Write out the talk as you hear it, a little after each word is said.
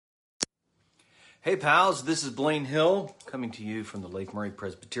Hey pals, this is Blaine Hill coming to you from the Lake Murray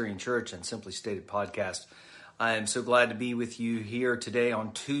Presbyterian Church and Simply Stated podcast. I am so glad to be with you here today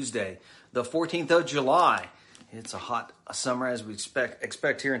on Tuesday, the 14th of July. It's a hot summer as we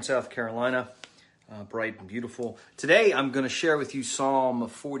expect here in South Carolina, bright and beautiful. Today I'm going to share with you Psalm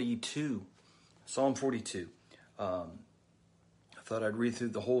 42. Psalm 42. I thought I'd read through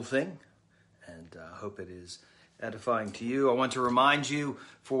the whole thing and hope it is edifying to you. I want to remind you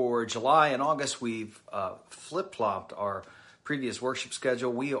for July and August, we've flip-flopped our previous worship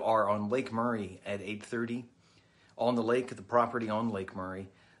schedule. We are on Lake Murray at 8:30 on the lake, at the property on Lake Murray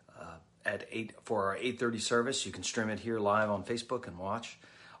at 8 for our 8:30 service. You can stream it here live on Facebook and watch.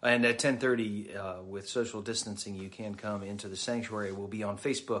 And at 10:30 with social distancing, you can come into the sanctuary. We'll be on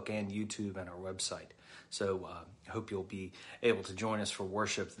Facebook and YouTube and our website. So I hope you'll be able to join us for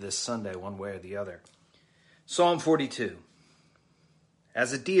worship this Sunday, one way or the other. Psalm 42.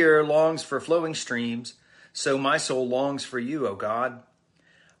 As a deer longs for flowing streams, so my soul longs for you, O God.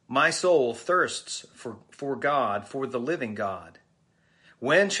 My soul thirsts for God, for the living God.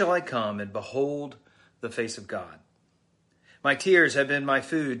 When shall I come and behold the face of God? My tears have been my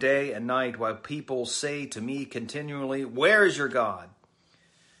food day and night, while people say to me continually, where is your God?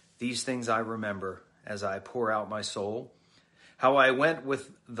 These things I remember as I pour out my soul, how I went with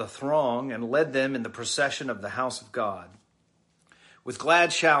the throng and led them in the procession of the house of God. With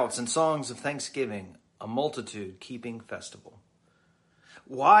glad shouts and songs of thanksgiving, a multitude keeping festival.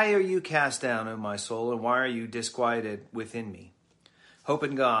 Why are you cast down, O my soul, and why are you disquieted within me? Hope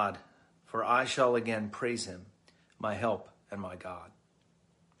in God, for I shall again praise him, my help and my God.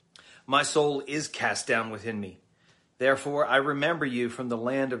 My soul is cast down within me. Therefore I remember you from the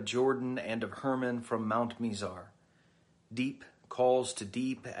land of Jordan and of Hermon from Mount Mizar. Deep calls to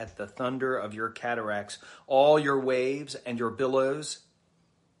deep at the thunder of your cataracts. All your waves and your billows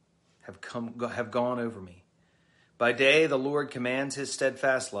have gone over me. By day the Lord commands his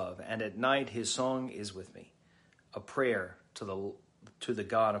steadfast love, and at night his song is with me, a prayer to the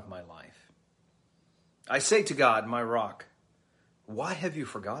God of my life. I say to God, my rock, why have you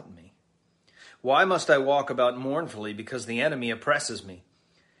forgotten me? Why must I walk about mournfully because the enemy oppresses me?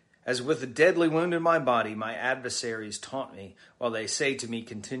 As with a deadly wound in my body, my adversaries taunt me, while they say to me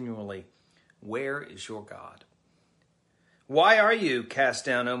continually, where is your God? Why are you cast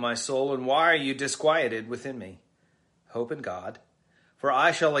down, O my soul, and why are you disquieted within me? Hope in God, for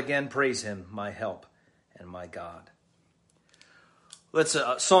I shall again praise him, my help and my God. Let's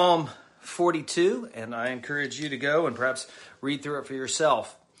Psalm 42, and I encourage you to go and perhaps read through it for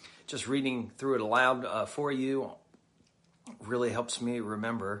yourself. Just reading through it aloud for you really helps me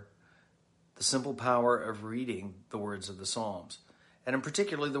remember the simple power of reading the words of the Psalms, and in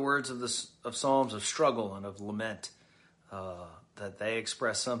particular the words of Psalms of struggle and of lament, that they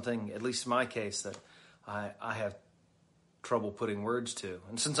express something, at least in my case, that I have trouble putting words to.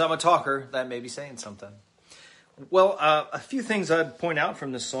 And since I'm a talker, that may be saying something. Well, a few things I'd point out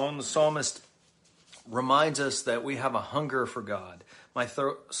from this psalm. The psalmist reminds us that we have a hunger for God. My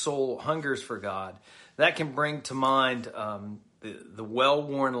soul hungers for God. That can bring to mind the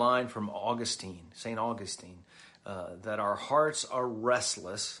well-worn line from St. Augustine, that our hearts are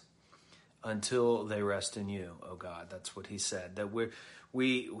restless until they rest in you, O God. That's what he said, that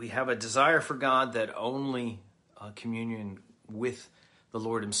we have a desire for God that only communion with the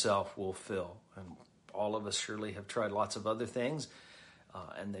Lord himself will fill. And all of us surely have tried lots of other things,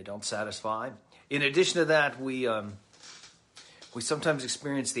 and they don't satisfy. In addition to that, we sometimes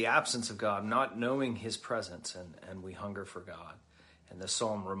experience the absence of God, not knowing his presence, and we hunger for God. And this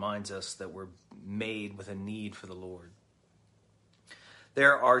psalm reminds us that we're made with a need for the Lord.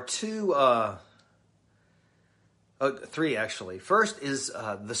 There are three actually. First is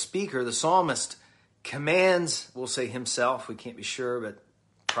the speaker, the psalmist, commands, we'll say himself, we can't be sure, but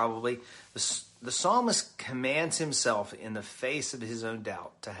probably. The psalmist commands himself in the face of his own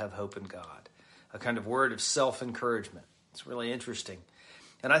doubt to have hope in God, a kind of word of self-encouragement. It's really interesting.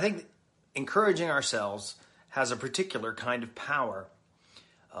 And I think encouraging ourselves has a particular kind of power.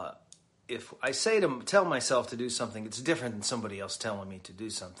 If I tell myself to do something, it's different than somebody else telling me to do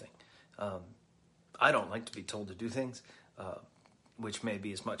something. I don't like to be told to do things, which may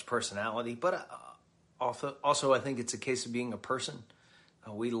be as much personality, but also I think it's a case of being a person.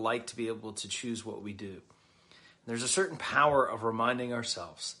 We like to be able to choose what we do. There's a certain power of reminding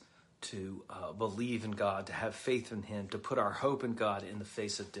ourselves to believe in God, to have faith in him, to put our hope in God in the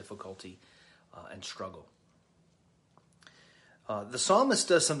face of difficulty and struggle. The psalmist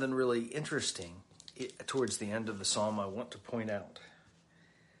does something really interesting towards the end of the psalm I want to point out.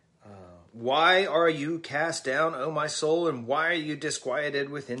 Why are you cast down, O my soul, and why are you disquieted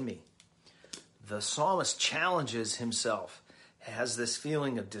within me? the psalmist challenges himself, has this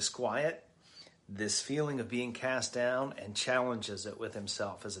feeling of disquiet, this feeling of being cast down, and challenges it with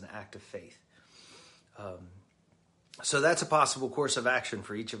himself as an act of faith. So that's a possible course of action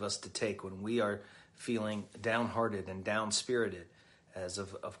for each of us to take when we are feeling downhearted and down-spirited, as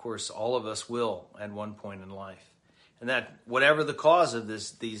of course all of us will at one point in life. And that whatever the cause of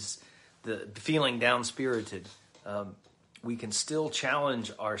the feeling down-spirited, we can still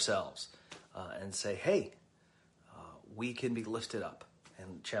challenge ourselves and say, hey, we can be lifted up,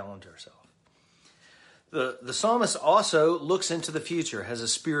 and challenge ourselves. The psalmist also looks into the future, has a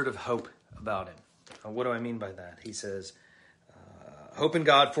spirit of hope about him. What do I mean by that? He says, hope in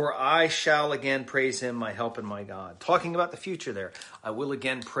God, for I shall again praise him, my help and my God. Talking about the future there. I will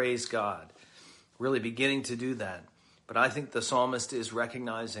again praise God. Really beginning to do that. But I think the psalmist is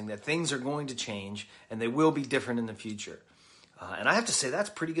recognizing that things are going to change and they will be different in the future. And I have to say that's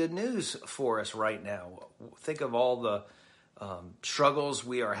pretty good news for us right now. Think of all the struggles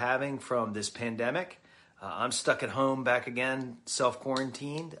we are having from this pandemic. I'm stuck at home back again,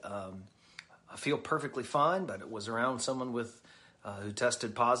 self-quarantined. I feel perfectly fine, but it was around someone who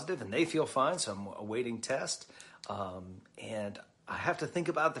tested positive, and they feel fine, so I'm awaiting test. And I have to think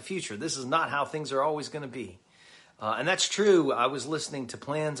about the future. This is not how things are always going to be. And that's true. I was listening to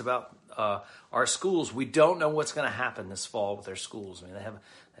plans about our schools. We don't know what's going to happen this fall with their schools. I mean, they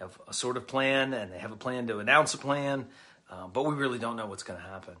have a sort of plan, and they have a plan to announce a plan, but we really don't know what's going to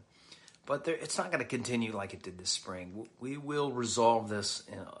happen. But it's not going to continue like it did this spring. We will resolve this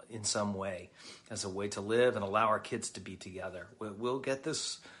in some way as a way to live and allow our kids to be together. We'll get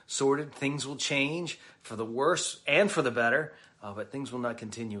this sorted. Things will change for the worse and for the better, but things will not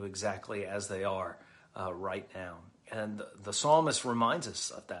continue exactly as they are right now. And the psalmist reminds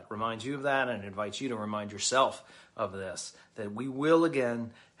us of that, reminds you of that, and invites you to remind yourself of this, that we will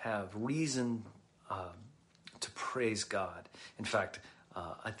again have reason to praise God. In fact,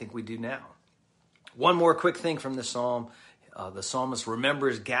 I think we do now. One more quick thing from the psalm. The psalmist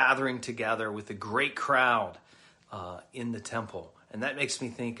remembers gathering together with a great crowd in the temple. And that makes me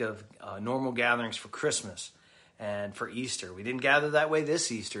think of normal gatherings for Christmas and for Easter. We didn't gather that way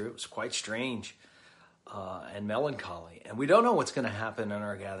this Easter. It was quite strange and melancholy. And we don't know what's going to happen in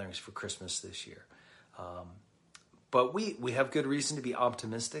our gatherings for Christmas this year. But we have good reason to be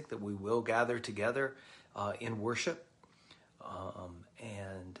optimistic that we will gather together in worship.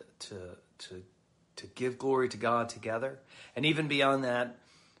 And to give glory to God together. And even beyond that,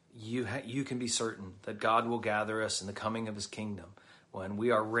 you can be certain that God will gather us in the coming of his kingdom when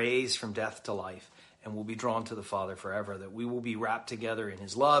we are raised from death to life and will be drawn to the Father forever, that we will be wrapped together in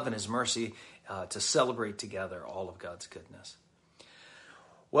his love and his mercy to celebrate together all of God's goodness.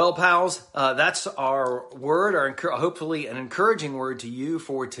 Well, pals, that's our word, hopefully an encouraging word to you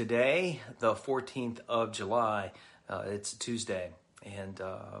for today, the 14th of July. It's a Tuesday, and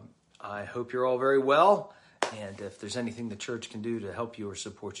I hope you're all very well. And if there's anything the church can do to help you or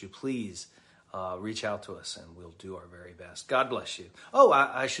support you, please reach out to us, and we'll do our very best. God bless you. Oh,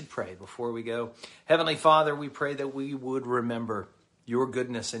 I should pray before we go. Heavenly Father, we pray that we would remember your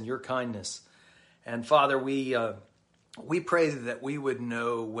goodness and your kindness. And Father, we pray that we would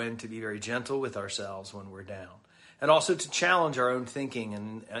know when to be very gentle with ourselves when we're down, and also to challenge our own thinking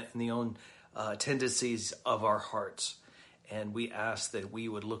and the own tendencies of our hearts. And we ask that we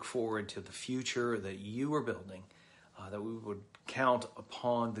would look forward to the future that you are building, that we would count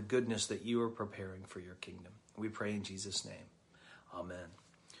upon the goodness that you are preparing for your kingdom. We pray in Jesus' name. Amen.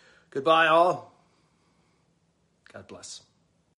 Goodbye, all. God bless.